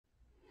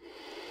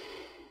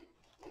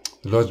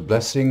The Lord's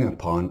blessing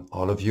upon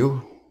all of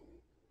you.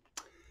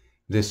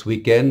 This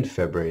weekend,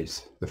 February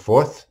the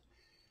 4th,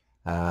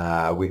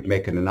 we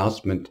make an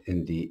announcement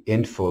in the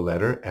info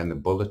letter and the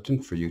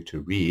bulletin for you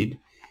to read.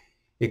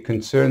 It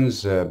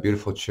concerns a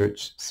beautiful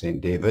church, St.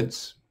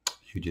 David's.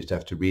 You just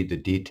have to read the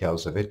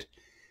details of it.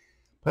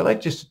 But I'd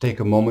like just to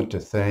take a moment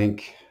to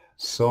thank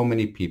so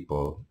many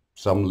people,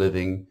 some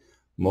living,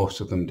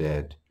 most of them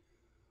dead,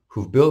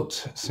 who've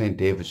built St.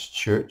 David's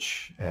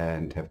Church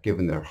and have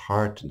given their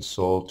heart and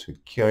soul to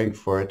caring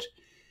for it.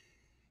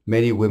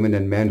 Many women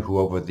and men who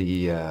over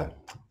the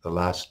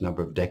last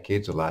number of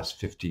decades, the last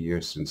 50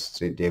 years since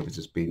St. David's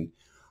has been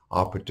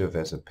operative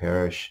as a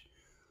parish,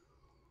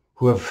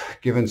 who have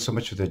given so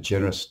much of their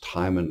generous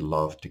time and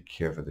love to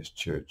care for this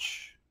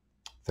church.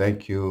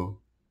 Thank you,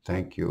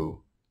 thank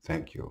you,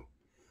 thank you.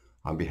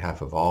 On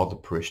behalf of all the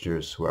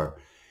parishioners who are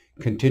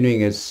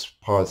continuing as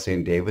part of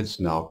St. David's,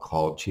 now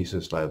called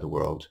Jesus Light of the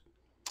World,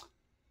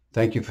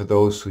 thank you for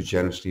those who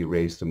generously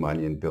raised the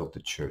money and built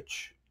the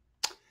church.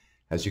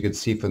 As you can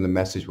see from the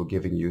message we're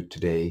giving you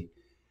today,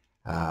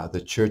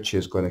 the church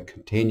is going to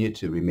continue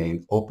to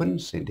remain open.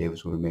 St.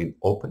 David's will remain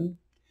open.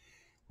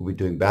 We'll be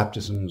doing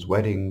baptisms,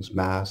 weddings,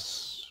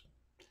 mass,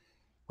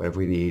 whatever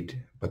we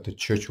need, but the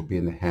church will be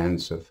in the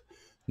hands of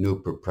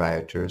new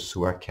proprietors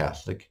who are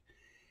Catholic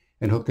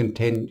and who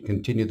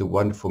continue the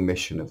wonderful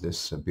mission of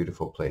this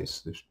beautiful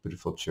place, this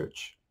beautiful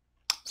church.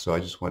 So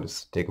I just want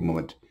to take a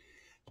moment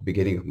at the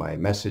beginning of my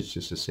message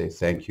just to say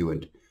thank you,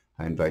 and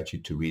I invite you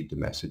to read the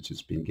message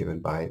that's being given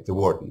by the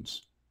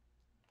wardens.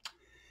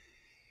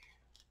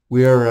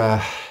 We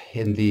are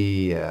in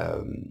the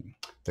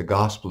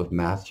Gospel of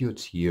Matthew.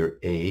 It's year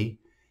A,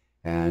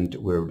 and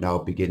we're now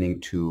beginning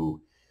to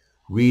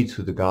read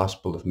through the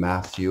Gospel of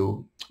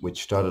Matthew,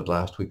 which started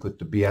last week with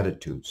the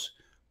Beatitudes.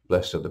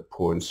 Blessed are the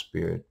poor in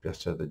spirit,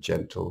 blessed are the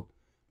gentle,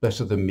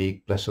 blessed are the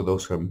meek, blessed are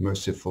those who are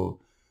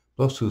merciful,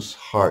 blessed whose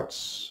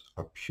hearts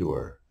are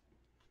pure.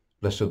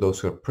 Blessed are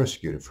those who are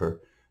persecuted for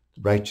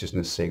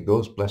righteousness' sake.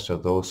 Those blessed are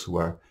those who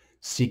are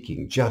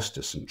seeking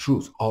justice and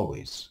truth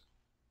always.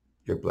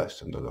 You're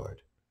blessed in the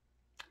Lord.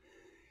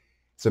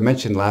 As I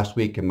mentioned last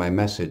week in my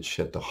message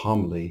at the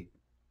homily,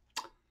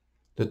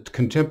 the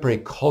contemporary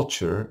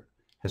culture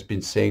has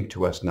been saying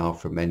to us now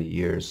for many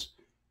years,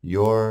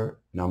 you're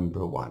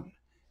number one.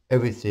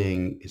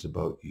 Everything is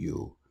about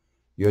you.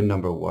 You're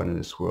number one in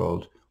this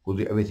world. We'll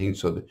do everything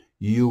so that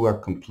you are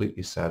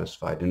completely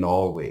satisfied in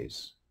all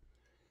ways.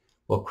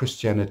 Well,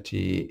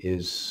 Christianity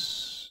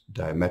is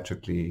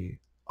diametrically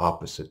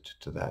opposite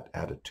to that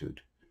attitude.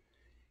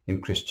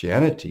 In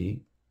Christianity,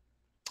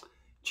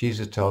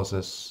 Jesus tells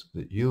us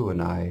that you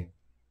and I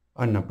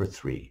are number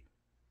three.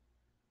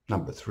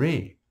 Number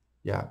three?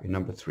 Yeah, you're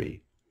number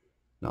three.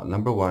 Not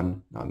number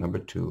one, not number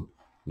two,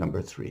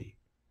 number three.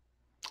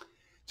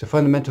 It's a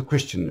fundamental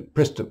Christian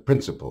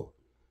principle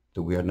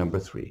that we are number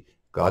three.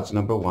 God's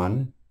number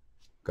one.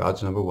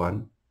 God's number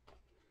one.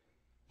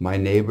 My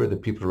neighbor, the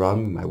people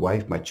around me, my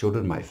wife, my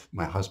children,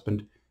 my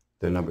husband,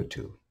 they're number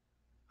two.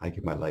 I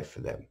give my life for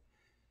them.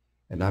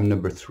 And I'm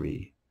number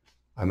three.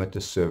 I'm at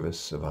the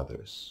service of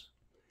others.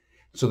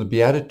 So the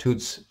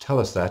Beatitudes tell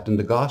us that, and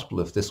the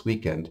Gospel of this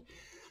weekend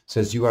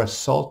says you are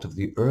salt of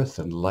the earth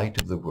and light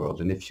of the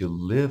world. And if you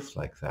live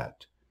like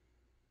that,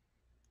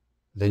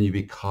 then you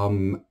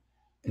become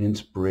an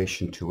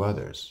inspiration to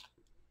others.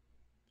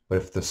 But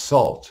if the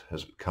salt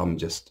has become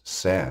just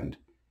sand,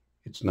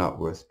 it's not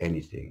worth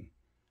anything.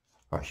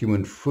 Our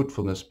human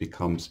fruitfulness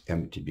becomes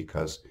empty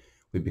because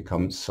we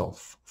become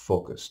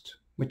self-focused,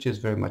 which is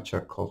very much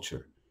our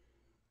culture.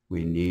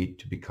 We need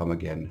to become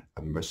again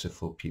a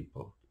merciful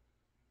people.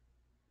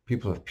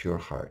 People of pure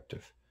heart,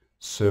 of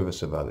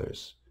service of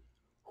others,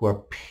 who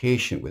are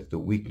patient with the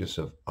weakness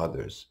of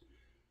others.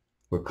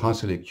 We're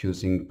constantly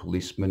accusing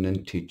policemen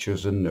and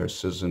teachers and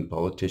nurses and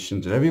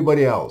politicians and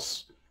everybody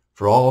else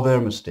for all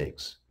their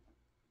mistakes.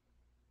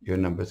 You're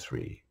number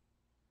three.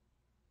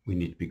 We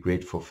need to be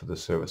grateful for the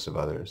service of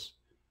others,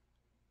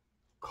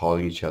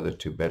 calling each other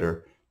to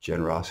better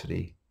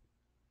generosity,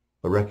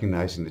 but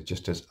recognizing that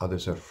just as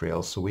others are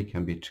frail, so we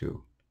can be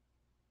too.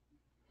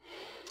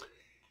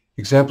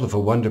 Example of a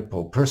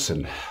wonderful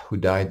person who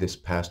died this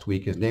past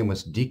week. His name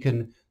was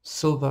Deacon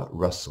Silva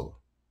Russell.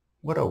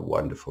 What a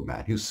wonderful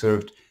man who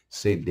served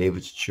St.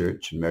 David's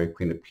Church and Mary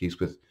Queen of Peace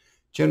with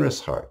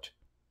generous heart.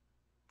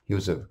 He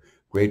was a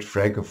great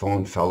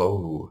Francophone fellow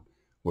who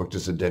worked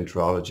as a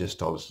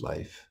dentalogist all his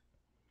life.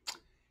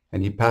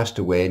 And he passed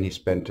away, and he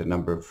spent a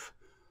number of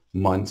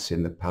months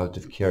in the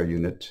palliative care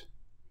unit.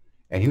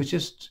 And he was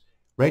just,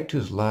 right to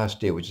his last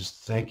day, was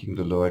just thanking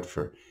the Lord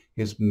for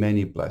his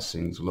many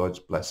blessings, the Lord's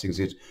blessings.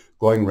 He's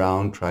going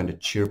around trying to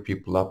cheer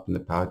people up in the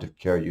palliative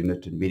care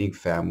unit and meeting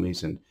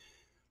families. And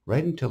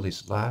right until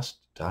his last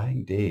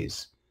dying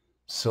days,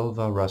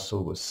 Silva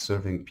Russell was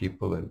serving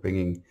people and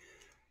bringing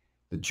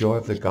the joy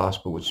of the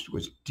gospel, which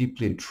was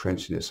deeply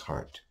entrenched in his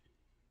heart.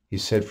 He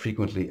said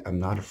frequently, I'm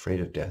not afraid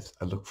of death.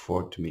 I look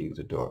forward to meeting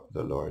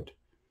the Lord.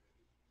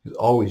 He was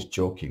always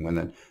joking. When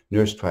the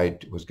nurse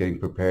was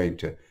preparing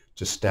to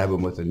stab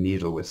him with a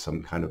needle with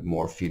some kind of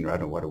morphine, or I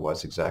don't know what it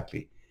was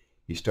exactly,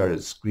 he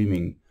started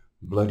screaming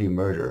bloody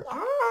murder.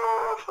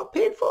 Ah, how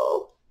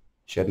painful.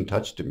 She hadn't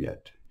touched him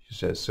yet. She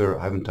says, sir,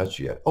 I haven't touched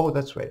you yet. Oh,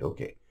 that's right.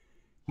 Okay.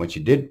 When she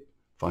did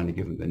finally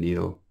give him the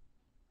needle,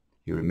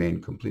 he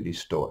remained completely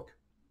stoic.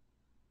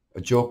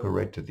 A joker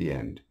right to the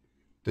end.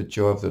 The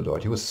joy of the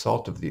Lord. He was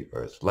salt of the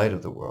earth, light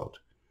of the world.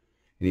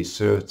 And he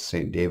served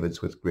St.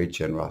 David's with great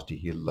generosity.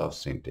 He loved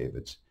St.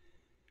 David's.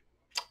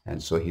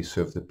 And so he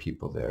served the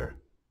people there.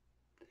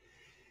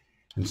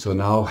 And so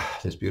now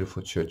this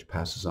beautiful church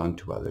passes on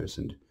to others.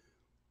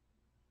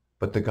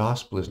 But the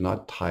gospel is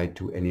not tied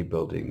to any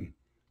building.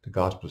 The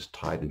gospel is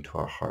tied into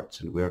our hearts,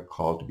 and we are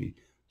called to be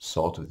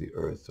salt of the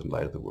earth and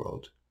light of the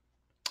world.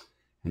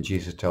 And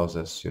Jesus tells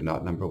us, you're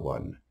not number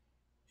one,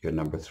 you're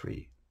number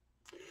 3.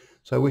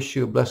 So I wish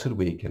you a blessed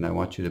week, and I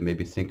want you to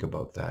maybe think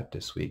about that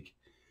this week,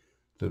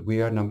 that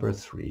we are number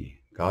 3.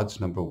 God's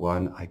number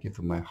 1. I give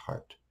him my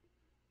heart.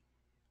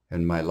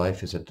 And my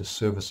life is at the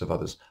service of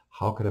others.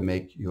 How can I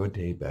make your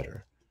day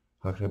better?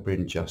 How can I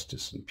bring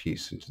justice and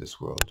peace into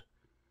this world?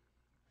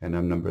 And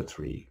I'm number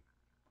 3,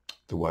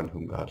 the one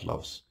whom God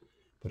loves,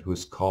 but who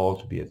is called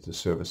to be at the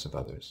service of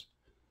others.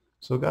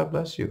 So God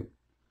bless you.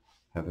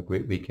 Have a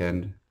great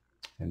weekend,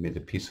 and may the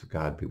peace of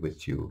God be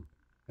with you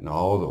and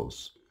all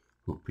those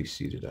who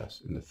preceded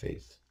us in the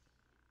faith.